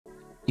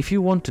if you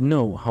want to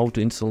know how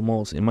to install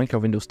mods in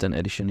Minecraft Windows 10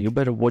 Edition, you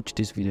better watch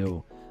this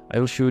video. I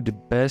will show you the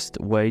best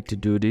way to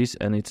do this,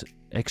 and it's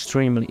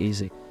extremely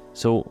easy.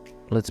 So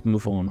let's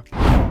move on.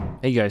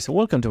 Hey guys,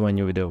 welcome to my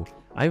new video.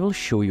 I will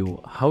show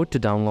you how to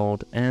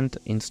download and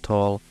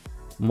install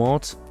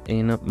mods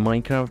in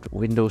Minecraft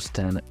Windows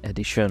 10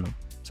 Edition.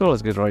 So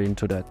let's get right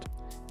into that.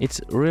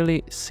 It's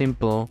really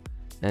simple,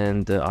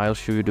 and I'll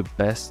show you the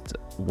best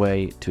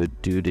way to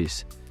do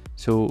this.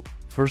 So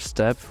first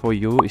step for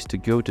you is to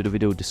go to the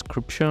video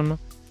description.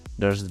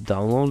 There's the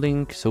download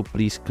link, so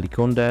please click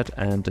on that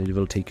and it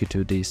will take you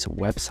to this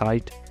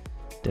website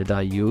that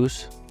I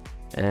use.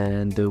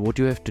 And what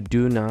you have to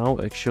do now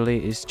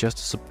actually is just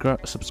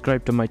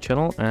subscribe to my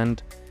channel,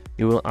 and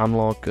you will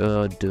unlock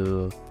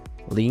the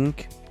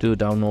link to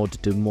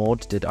download the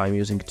mod that I'm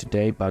using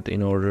today. But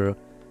in order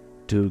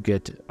to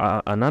get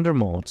another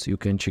mods, you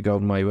can check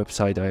out my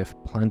website. I have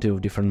plenty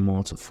of different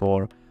mods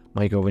for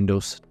Minecraft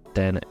Windows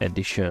 10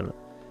 Edition.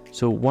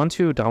 So once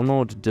you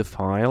download the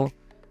file,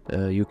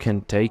 you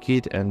can take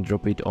it and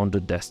drop it on the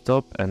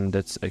desktop, and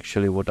that's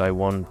actually what I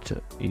want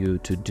you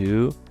to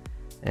do.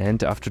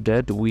 And after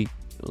that we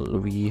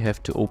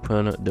have to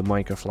open the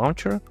Minecraft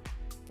launcher,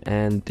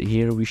 and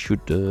here we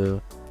should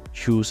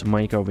choose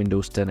Minecraft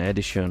Windows 10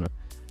 Edition.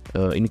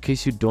 In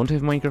case you don't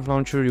have Minecraft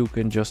launcher, you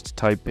can just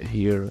type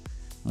here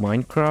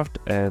Minecraft,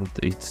 and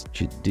it's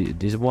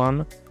this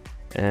one.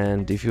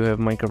 And if you have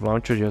Minecraft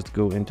launcher, just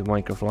go into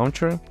Minecraft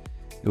launcher,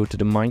 go to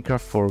the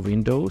Minecraft for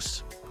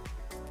Windows,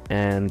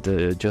 and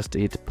just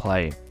hit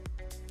play.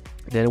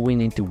 Then we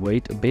need to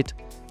wait a bit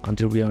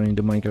until we are in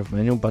the Minecraft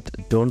menu, but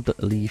don't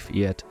leave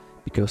yet,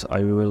 because I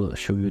will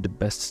show you the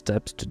best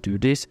steps to do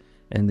this.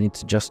 And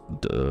it's just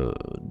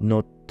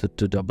not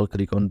to double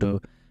click on the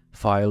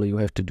file, you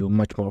have to do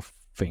much more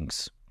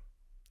things.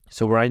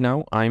 So right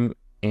now I'm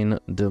in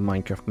the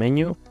Minecraft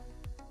menu,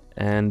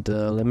 and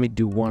let me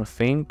do one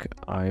thing.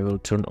 I will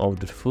turn off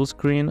the full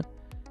screen,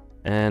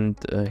 and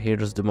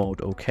here's the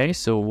mode. Okay,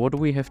 so what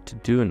we have to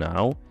do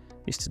now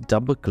is to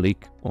double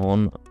click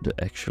on the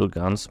actual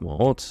guns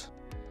mods.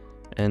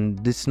 And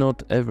this is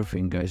not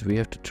everything, guys. We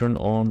have to turn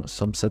on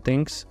some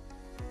settings,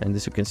 and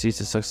as you can see, it's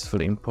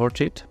successfully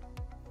imported,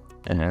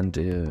 and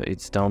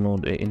it's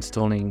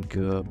installing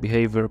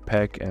behavior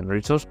pack and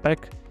resource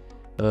pack.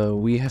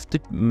 We have to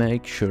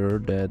make sure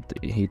that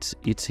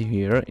it's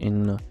here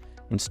in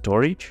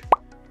storage.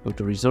 Go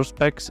to resource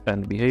packs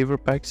and behavior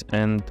packs,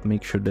 and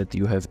make sure that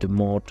you have the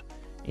mod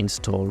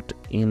installed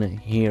in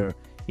here.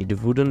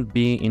 It wouldn't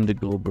be in the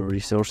global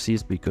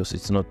resources because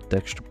it's not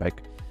texture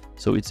pack,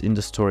 so it's in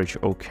the storage.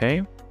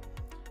 Okay,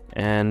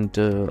 and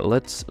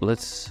let's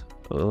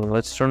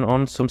turn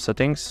on some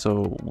settings.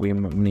 So we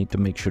need to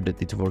make sure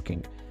that it's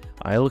working.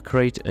 I'll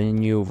create a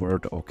new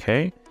word.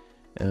 Okay,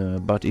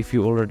 but if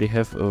you already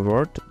have a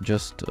word,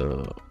 just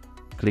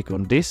click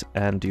on this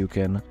and you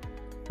can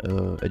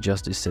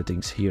adjust the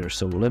settings here.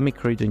 So let me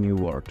create a new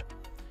word.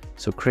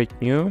 So create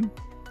new,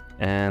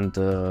 and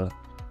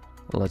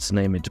let's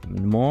name it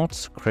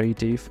mods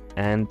creative.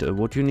 And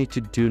what you need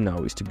to do now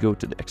is to go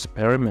to the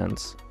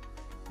experiments,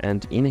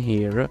 and in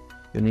here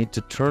you need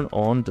to turn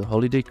on the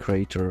holiday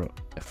creator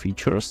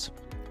features,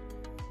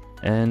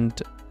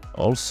 and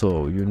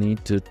also you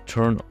need to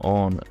turn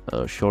on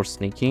short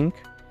sneaking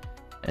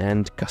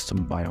and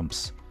custom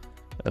biomes.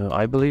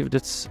 I believe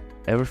that's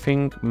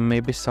everything.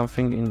 Maybe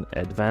something in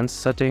advanced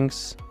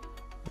settings,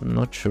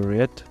 not sure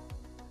yet,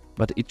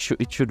 but it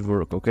should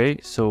work. Okay,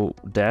 so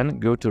then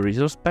go to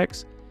resource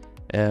packs,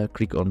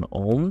 click on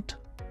owned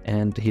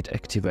and hit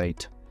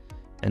activate,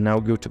 and now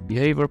go to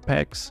behavior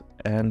packs,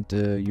 and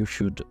you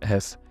should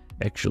have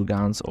actual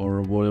guns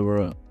or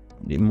whatever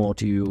the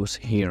mod you use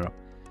here.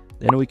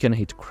 Then we can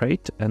hit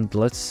create, and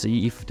let's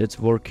see if that's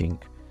working.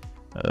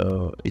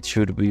 It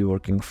should be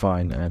working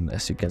fine, and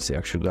as you can see,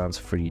 actual guns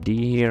 3D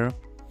here,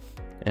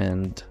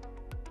 and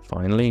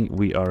finally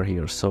we are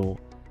here. So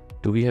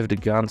do we have the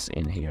guns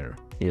in here?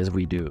 Yes,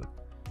 we do.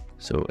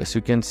 So as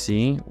you can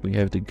see, we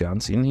have the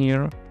guns in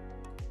here,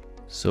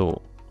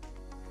 so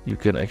you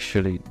can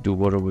actually do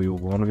whatever you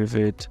want with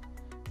it.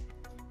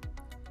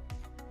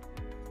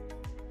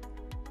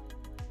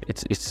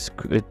 It's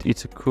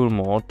a cool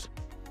mod.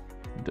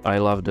 I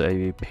love the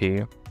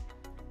AVP,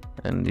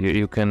 and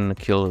you can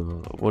kill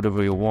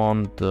whatever you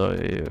want.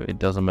 It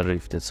doesn't matter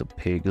if that's a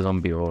pig,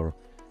 zombie, or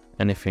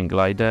anything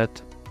like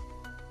that.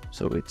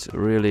 So it's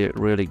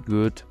really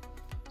good.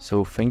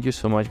 So thank you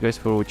so much, guys,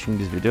 for watching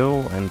this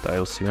video, and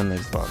I'll see you in the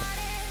next one.